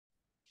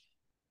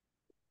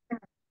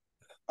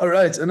All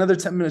right, another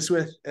 10 minutes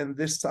with, and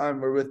this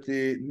time we're with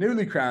the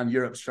newly crowned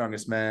Europe's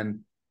strongest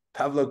man,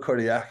 Pavlo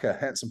Kordiyaka,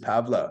 handsome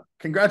Pavlo.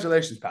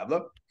 Congratulations,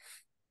 Pavlo.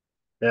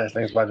 Yes,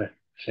 thanks, buddy.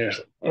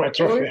 Here's my Going,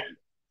 trophy.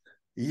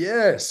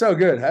 yeah, so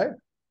good, hey?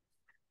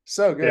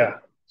 So good. Yeah,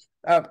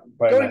 Uh,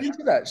 very Going nice.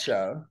 into that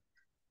show,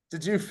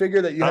 did you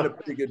figure that you had a Huh?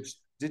 pretty good,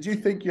 did you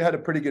think you had a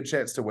pretty good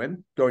chance to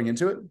win going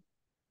into it?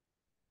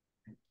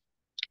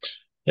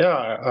 Yeah,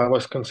 I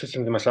was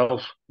consistent in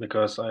myself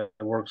because I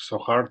worked so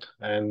hard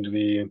and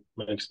we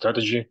make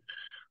strategy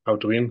how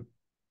to win.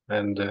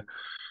 And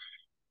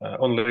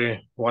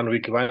only 1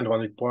 week event,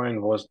 1 week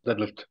point was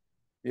deadlift.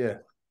 Yeah,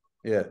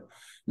 yeah.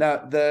 Now,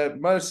 the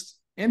most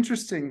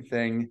interesting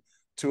thing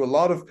to a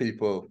lot of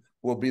people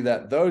will be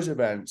that those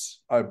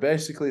events are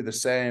basically the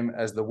same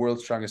as the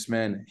World's Strongest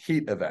Man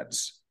heat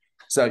events.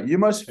 So you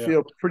must Yeah,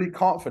 feel pretty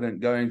confident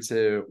going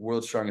to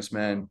World's Strongest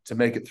Man to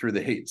make it through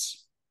the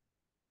heats.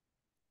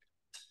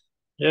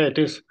 yeah, it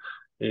is.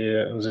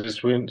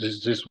 This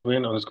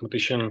win on this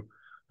competition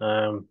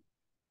um,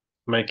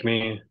 make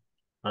me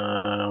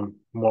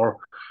more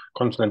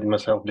confident in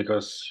myself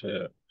because,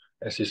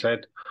 as you said,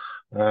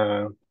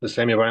 the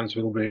same events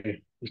will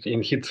be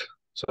in hit.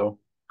 So.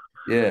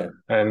 Yeah,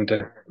 And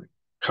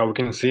how we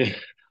can see,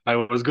 I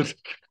was good.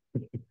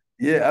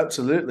 yeah,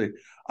 absolutely.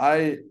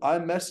 I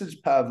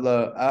messaged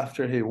Pavlo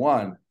after he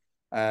won,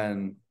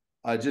 and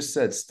I just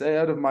said, "Stay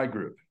out of my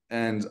group."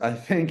 And I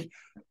think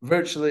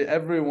virtually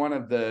every one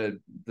of the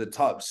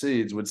top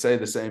seeds would say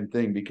the same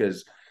thing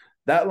because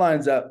that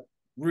lines up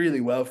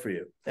really well for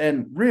you.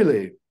 And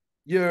really,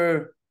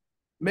 you're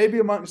maybe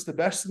amongst the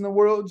best in the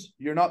world.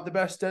 You're not the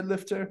best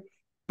deadlifter,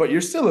 but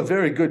you're still a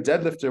very good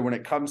deadlifter when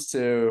it comes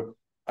to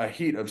a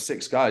heat of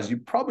six guys. You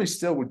probably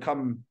still would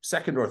come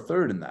second or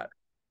third in that.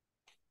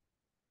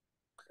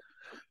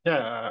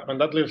 Yeah, on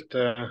that lift,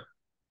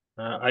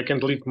 I can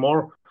lift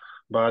more,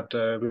 but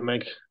we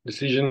make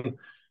decision,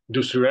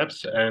 do 3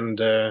 reps, and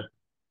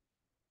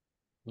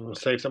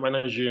save some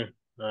energy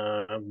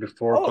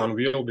before Oh, clown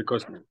wheel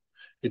because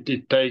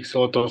it takes a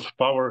lot of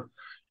power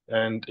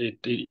and it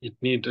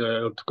need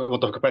a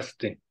lot of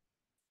capacity.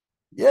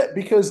 yeah,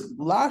 because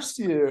last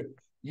year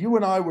you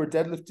and I were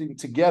deadlifting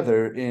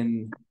together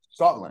in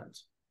Scotland,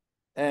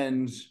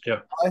 and Yeah,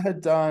 I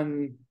had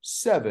done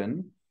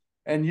seven,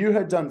 and you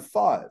had done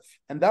five,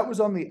 and that was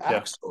on the yeah,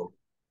 axle,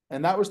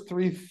 and that was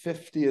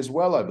 350 as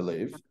well, I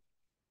believe.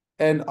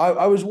 And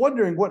I was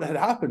wondering what had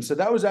happened. So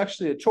that was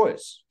actually a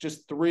choice,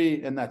 just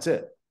three, and that's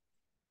it.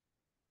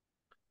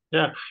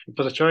 yeah. It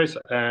was a choice,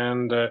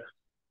 and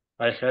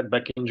I had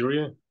back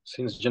injury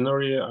since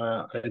January.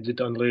 I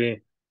did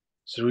only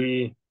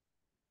 3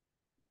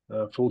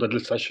 full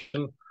deadlift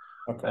session,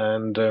 Okay.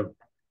 and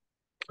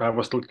I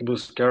was a little bit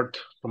scared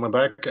for my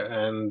back,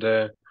 and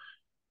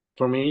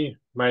for me,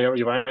 my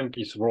event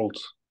is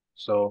Worlds,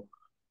 so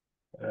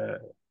uh,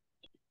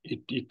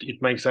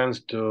 it makes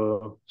sense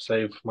to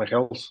save my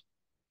health,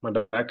 my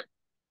back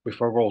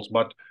before Worlds.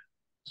 But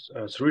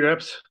 3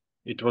 reps,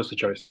 it was the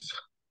choice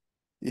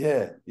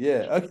Yeah,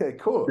 yeah. Okay,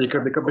 cool.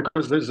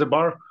 because the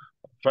bar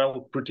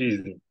felt pretty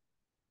easy.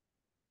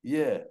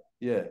 Yeah,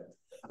 yeah.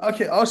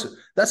 Okay, awesome.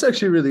 That's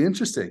actually really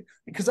interesting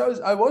because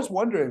I was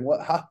wondering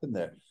what happened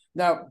there.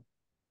 Now,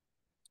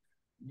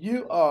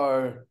 you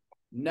are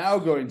now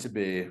going to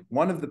be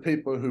one of the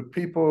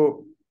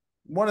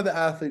one of the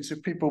athletes who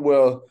people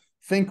will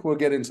think will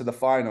get into the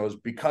finals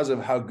because of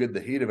how good the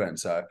heat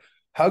events are.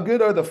 How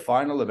good are the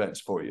final events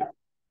for you?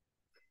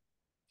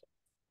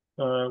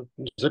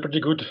 They're pretty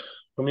good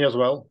for me as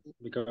well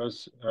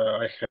because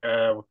I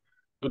have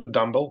good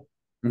dumbbell,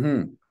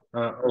 Mm-hmm.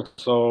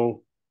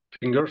 also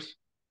fingers.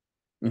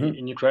 Mm-hmm.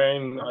 In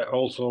Ukraine, I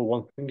also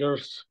want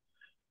fingers,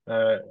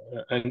 uh,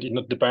 and it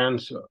not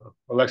depends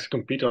Alex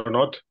compete or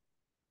not.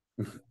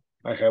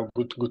 I have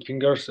good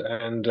fingers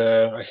and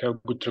I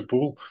have good track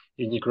pull.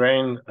 In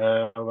Ukraine,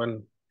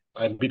 when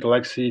I beat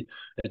Alexei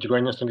at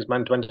Ukrainian Strongest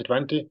Man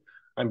 2020,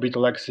 I beat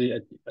Alexei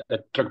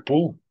at track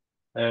pull,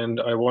 and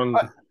I won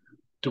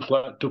two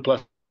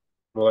plus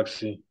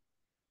Alexei.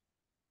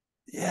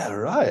 Yeah,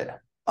 right.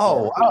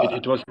 Oh, wow.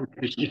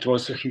 It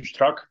was a huge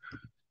truck.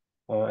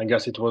 I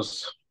guess it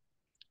was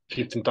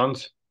 15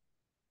 tons.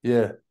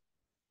 Yeah,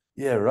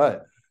 yeah, right.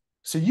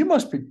 So you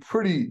must be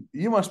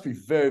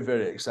very,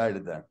 very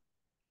excited then.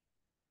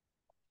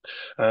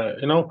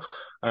 You know,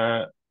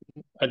 uh,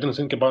 I don't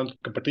think about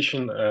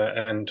competition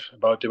and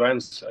about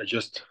events. I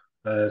just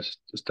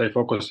stay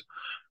focused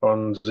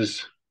on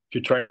these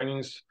few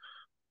trainings,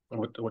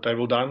 what I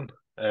will done,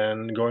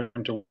 and going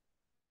to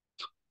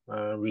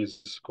with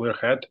clear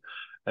head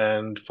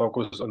and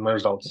focus on my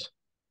results.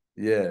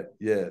 Yeah,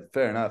 yeah,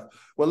 fair enough.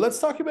 Well, let's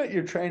talk about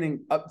your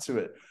training up to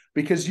it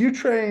because you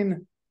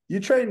train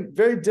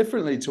very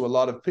differently to a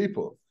lot of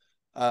people.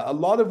 A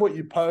lot of what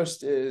you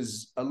post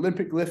is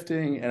Olympic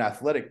lifting and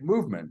athletic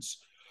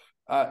movements.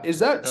 Is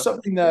that Yeah.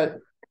 something that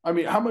I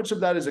mean, how much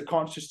of that is a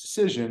conscious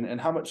decision, and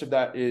how much of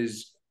that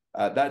is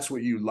that's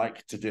what you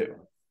like to do?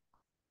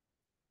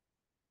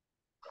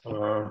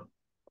 Uh,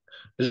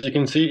 as you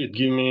can see, it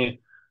give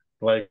me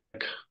like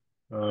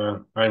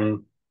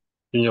I'm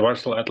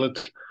universal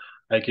athlete,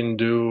 I can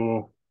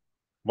do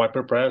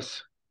wiper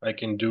press. I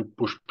can do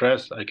push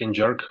press. I can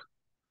jerk.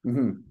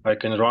 Mm-hmm. I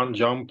can run,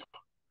 jump,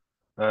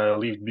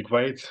 lift big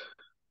weights,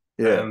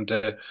 Yeah, and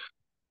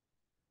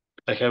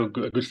I have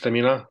good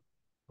stamina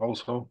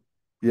also.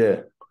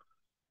 yeah,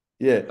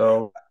 yeah.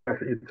 So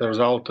it's a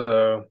result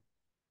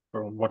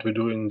from what we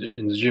do in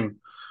the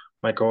gym.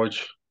 My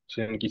coach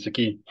think it's a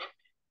key.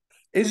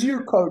 Is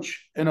your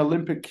coach an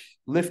Olympic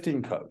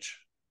lifting coach?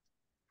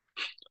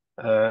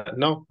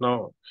 No,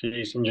 no, he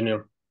is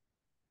engineer.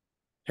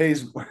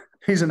 He's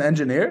he's an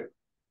engineer.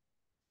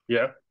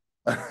 Yeah.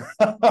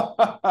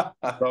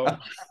 So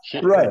he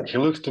Right, he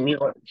looks to me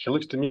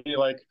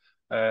like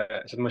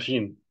it's a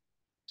machine.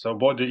 So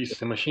body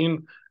is a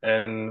machine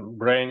and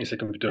brain is a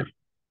computer.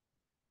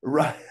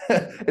 right.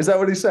 Is that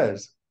what he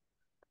says?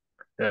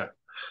 Yeah,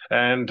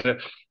 and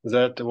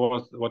that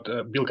was what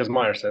Bill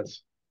Kazmaier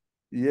says.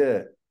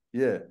 Yeah,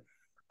 yeah.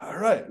 All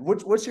right.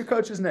 What's your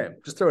coach's name?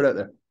 Just throw it out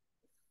there.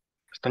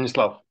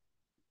 Stanislav.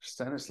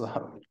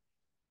 Stanislav.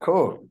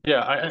 Cool.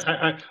 Yeah,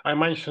 I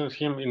mentioned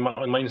him in my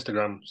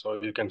Instagram,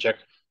 so you can check.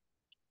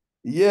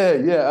 Yeah,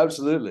 yeah,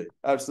 absolutely.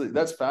 Absolutely.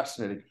 That's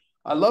fascinating.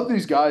 I love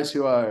these guys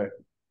who are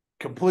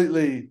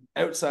completely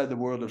outside the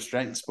world of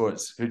strength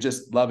sports who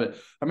just love it.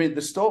 I mean,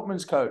 the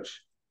Stoltman's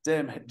coach,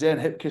 Dan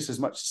Hipkiss, is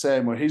much the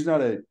same, where he's not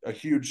a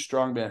huge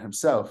strongman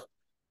himself,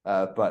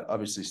 but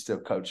obviously still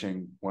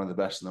coaching one of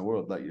the best in the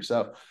world, like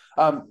yourself.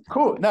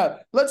 Cool. Now,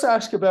 let's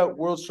ask about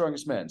World's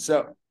Strongest Man.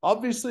 So,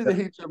 obviously, the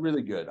heats are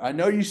really good. I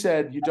know you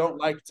said you don't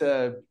like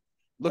to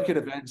look at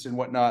events and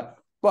whatnot,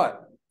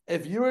 but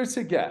if you were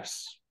to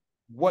guess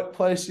what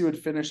place you would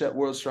finish at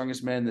World's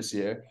Strongest Man this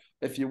year,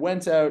 if you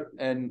went out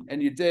and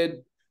you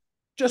did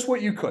just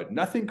what you could.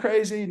 Nothing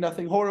crazy,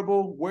 nothing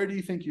horrible. Where do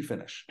you think you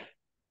finish?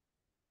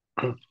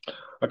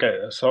 Okay,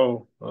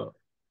 so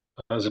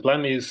the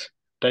plan is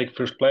take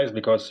first place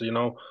because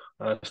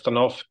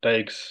Stanov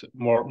takes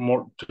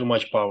more too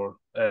much power,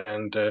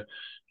 and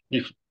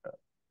if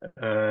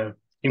uh,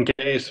 in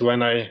case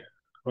when I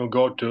will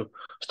go to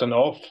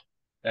Stanov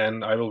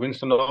and I will win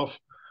Stanov,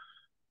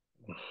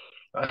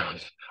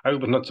 I will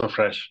be not so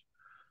fresh.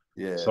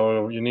 Yeah.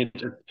 So you need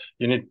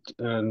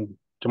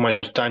too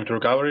much time to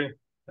recovery,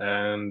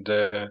 and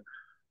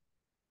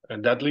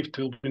that lift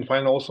will be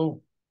fine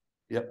also.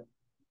 Yep.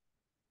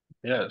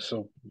 Yeah,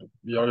 so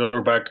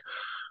you're back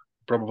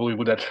probably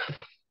with that.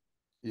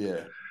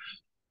 Yeah.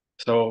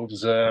 So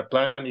the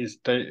plan is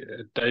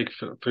take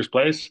first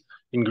place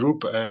in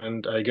group,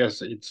 and I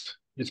guess it's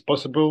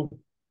possible.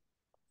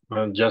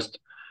 Just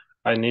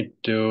I need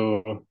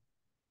to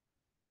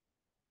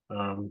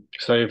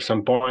save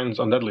some points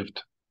on deadlift,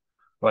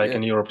 like Yeah.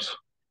 in Europe's.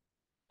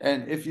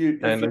 And if you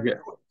And again,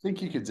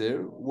 think you could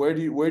do, where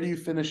do you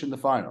finish in the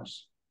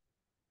finals?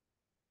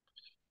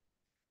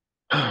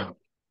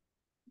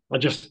 I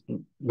just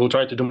will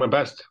try to do my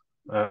best.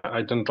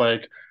 I don't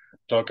like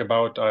talk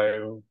about I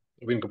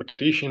win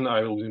competition,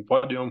 I will win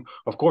podium.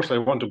 Of course, I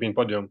want to be in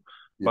podium,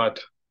 Yeah.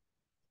 but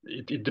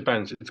it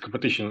depends. It's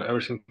competition.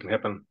 Everything can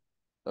happen.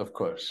 Of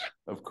course.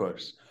 Of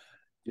course.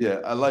 Yeah,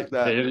 I like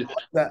that. Yeah, I like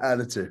that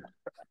attitude.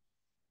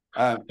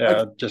 Okay.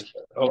 yeah, just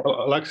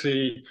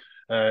Alexei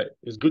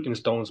is good in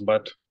stones,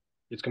 but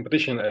it's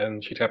competition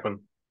and shit happen.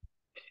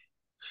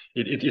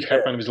 It Yeah.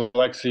 happened with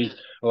Alexei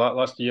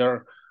last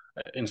year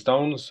in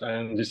stones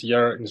and this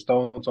year in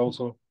stones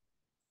also.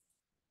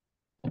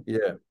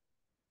 Yeah.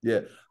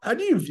 Yeah. How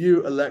do you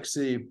view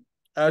Alexei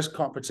as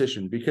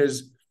competition?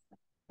 Because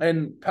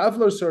and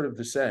Pavlo's sort of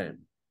the same.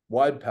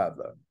 Why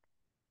Pavlo?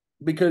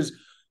 Because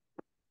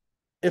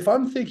if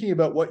I'm thinking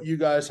about what you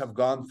guys have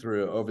gone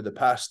through over the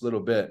past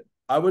little bit,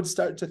 I would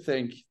start to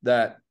think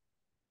that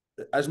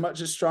as much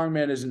as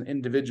strongman is an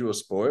individual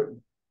sport,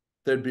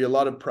 there'd be a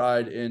lot of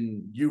pride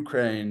in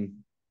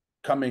Ukraine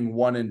coming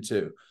 1 and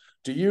 2.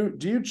 Do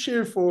you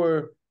cheer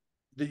for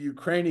the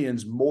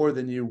Ukrainians more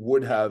than you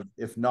would have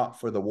if not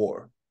for the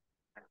war?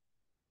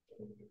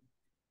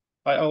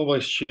 I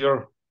always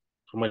cheer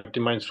for my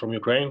teammates from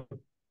Ukraine.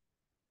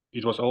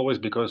 It was always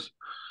because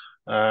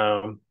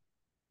the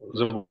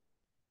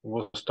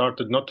war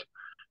started not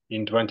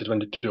in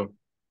 2022.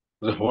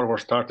 The war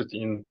was started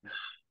in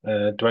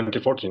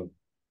 2014.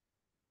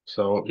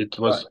 So it Right.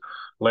 was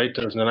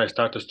later than I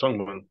started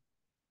strongman.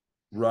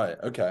 Right.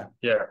 Okay.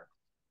 Yeah.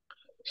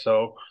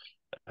 So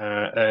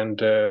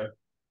and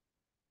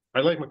I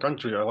like my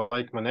country. I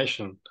like my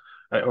nation.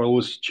 I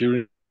always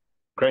cheer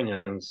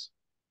Ukrainians.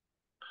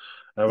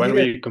 When Yeah.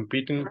 we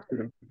competing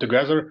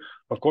together,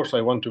 of course,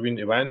 I want to win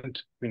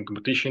event, win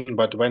competition.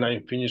 But when I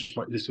finish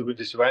this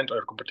event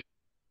or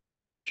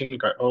competition,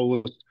 I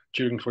always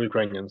cheering for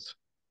Ukrainians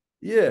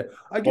Yeah.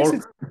 I guess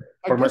it's or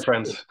I for my guess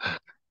friends.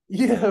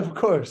 Yeah, of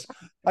course.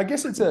 I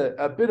guess it's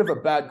a bit of a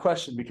bad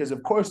question because,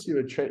 of course, you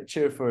would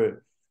cheer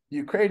for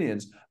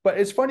Ukrainians. But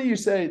it's funny you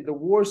say the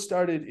war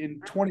started in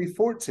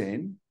 2014.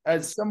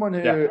 As someone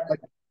Yeah. who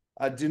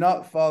I do not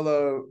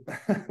follow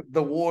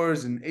the wars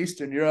in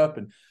Eastern Europe,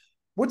 and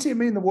what do you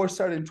mean the war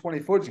started in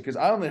 2014? Because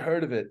I only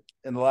heard of it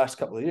in the last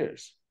couple of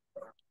years.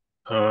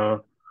 Uh,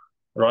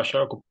 Russia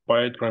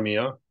occupied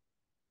Crimea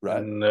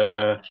Right. in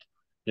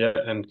Yeah,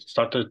 and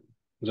started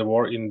the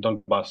war in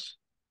Donbass.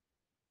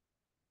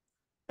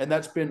 And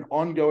that's been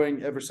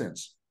ongoing ever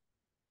since.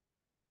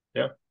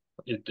 Yeah,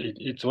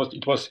 it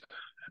was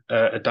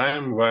a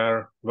time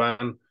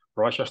when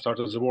Russia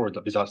started the war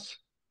with us.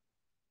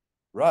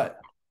 Right.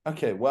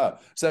 Okay. Wow.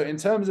 So, in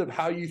terms of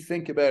how you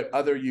think about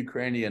other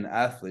Ukrainian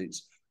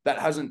athletes, that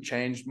hasn't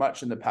changed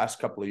much in the past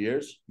couple of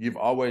years. You've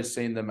always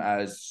seen them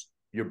as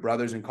your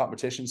brothers in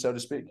competition, so to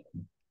speak.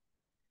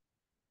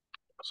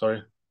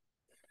 Sorry.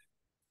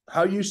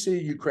 How you see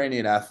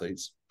Ukrainian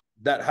athletes,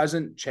 that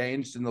hasn't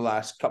changed in the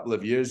last couple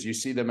of years. You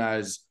see them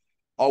as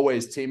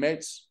always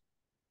teammates.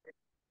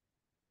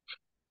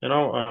 You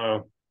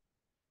know,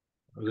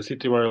 the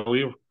city where I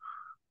live,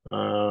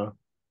 uh,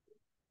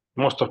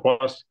 most of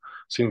us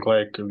think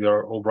like we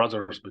are all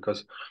brothers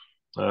because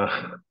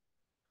uh,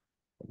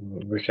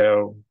 we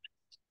have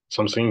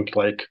something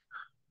like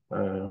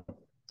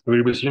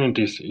we with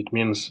unities. It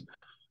means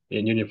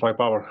in unify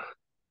power.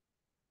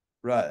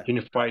 Right.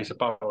 Unify is a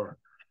power.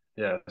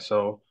 Yeah,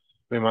 so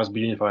we must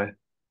be unified.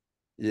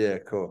 Yeah,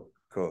 cool,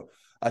 cool.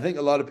 I think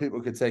a lot of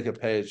people could take a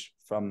page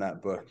from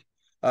that book.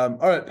 All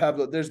right,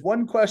 Pablo, there's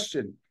one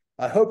question.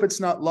 I hope it's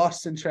not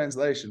lost in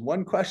translation.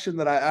 One question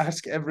that I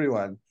ask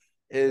everyone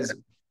is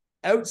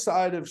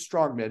outside of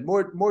strongman,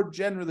 more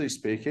generally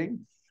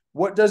speaking,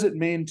 what does it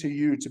mean to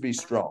you to be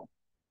strong?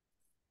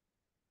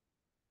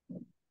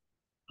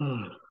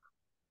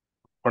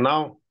 For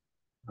now,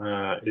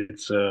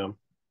 it's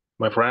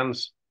my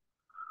friends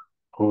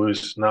who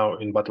is now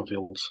in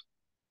battlefields.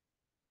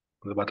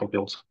 The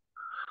battlefields.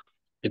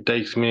 It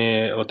takes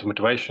me a lot of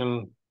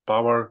motivation,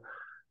 power,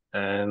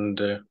 and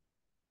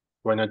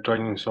when I'm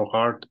training so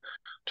hard,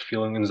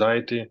 feeling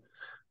anxiety,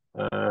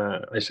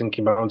 I think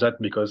about that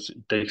because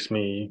it takes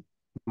me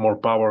more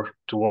power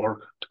to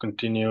work, to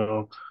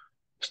continue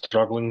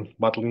struggling,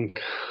 battling.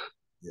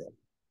 Yeah,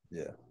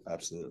 yeah,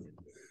 absolutely.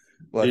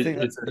 Well, I It think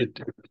it that's a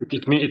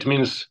it it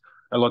means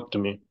a lot to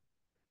me.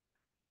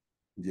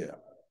 yeah,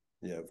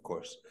 yeah, of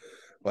course.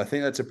 Well, I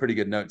think that's a pretty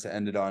good note to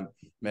end it on,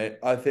 mate.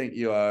 I think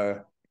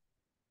you're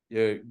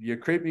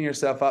creeping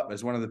yourself up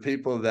as one of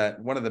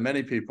the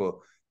many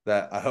people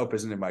that I hope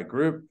isn't in my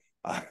group,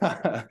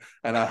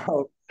 and I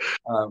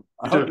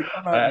Me hope too. you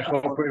come out I and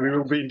hope we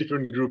will be in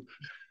different group.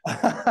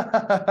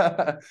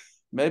 perform.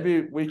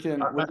 Maybe we can.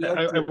 Would you like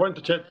I to? want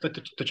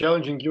to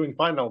challenging you in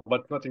final,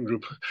 but not in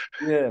group.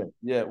 Yeah,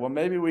 yeah. Well,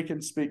 maybe we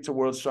can speak to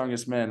World's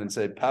Strongest Man and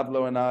say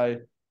Pablo and I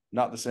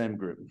not the same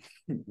group.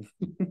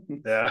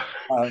 Yeah,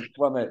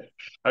 Well, mate,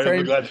 I will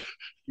be train. glad.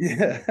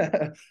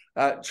 Yeah,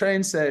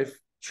 train safe,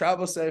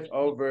 travel safe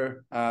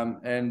over,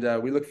 and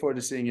we look forward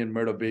to seeing you in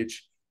Myrtle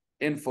Beach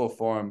in full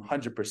form,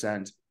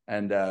 100%,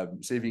 and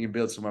see if you can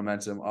build some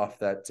momentum off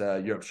that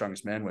Europe's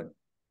Strongest Man win.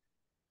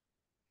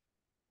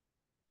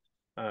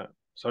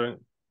 Sorry,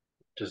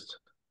 just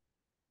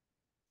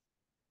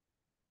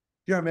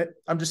Yeah, mate.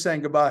 I'm just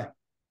saying goodbye.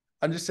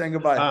 I'm just saying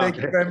goodbye. Thank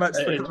you okay. very much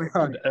for coming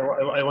on.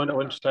 I want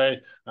to say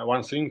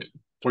one thing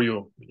for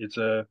you. It's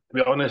to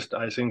be honest,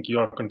 I think you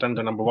are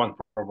contender number one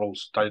for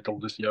World's title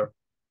this year.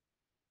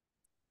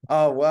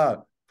 Oh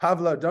wow,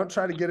 Pablo, don't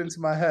try to get into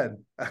my head.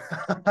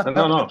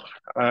 No, no,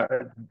 uh,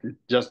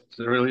 just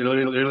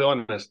really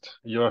honest.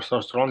 You are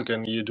so strong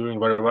and you're doing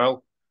very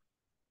well.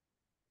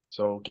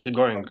 So keep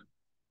going.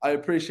 I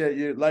appreciate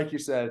you. Like you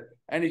said,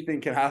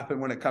 anything can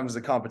happen when it comes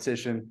to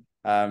competition.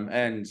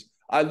 And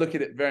I look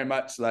at it very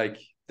much like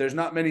there's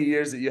not many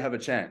years that you have a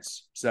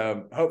chance.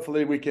 So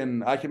hopefully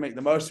I can make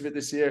the most of it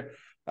this year.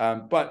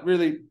 But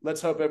really,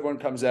 let's hope everyone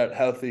comes out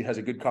healthy, has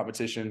a good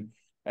competition,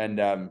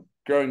 and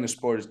growing the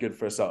sport is good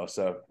for us all.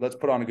 So let's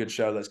put on a good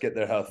show. Let's get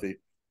there healthy.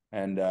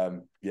 And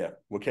yeah,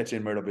 we'll catch you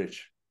in Myrtle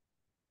Beach.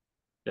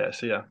 Yeah,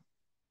 see ya.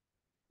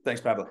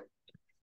 Thanks, Pablo.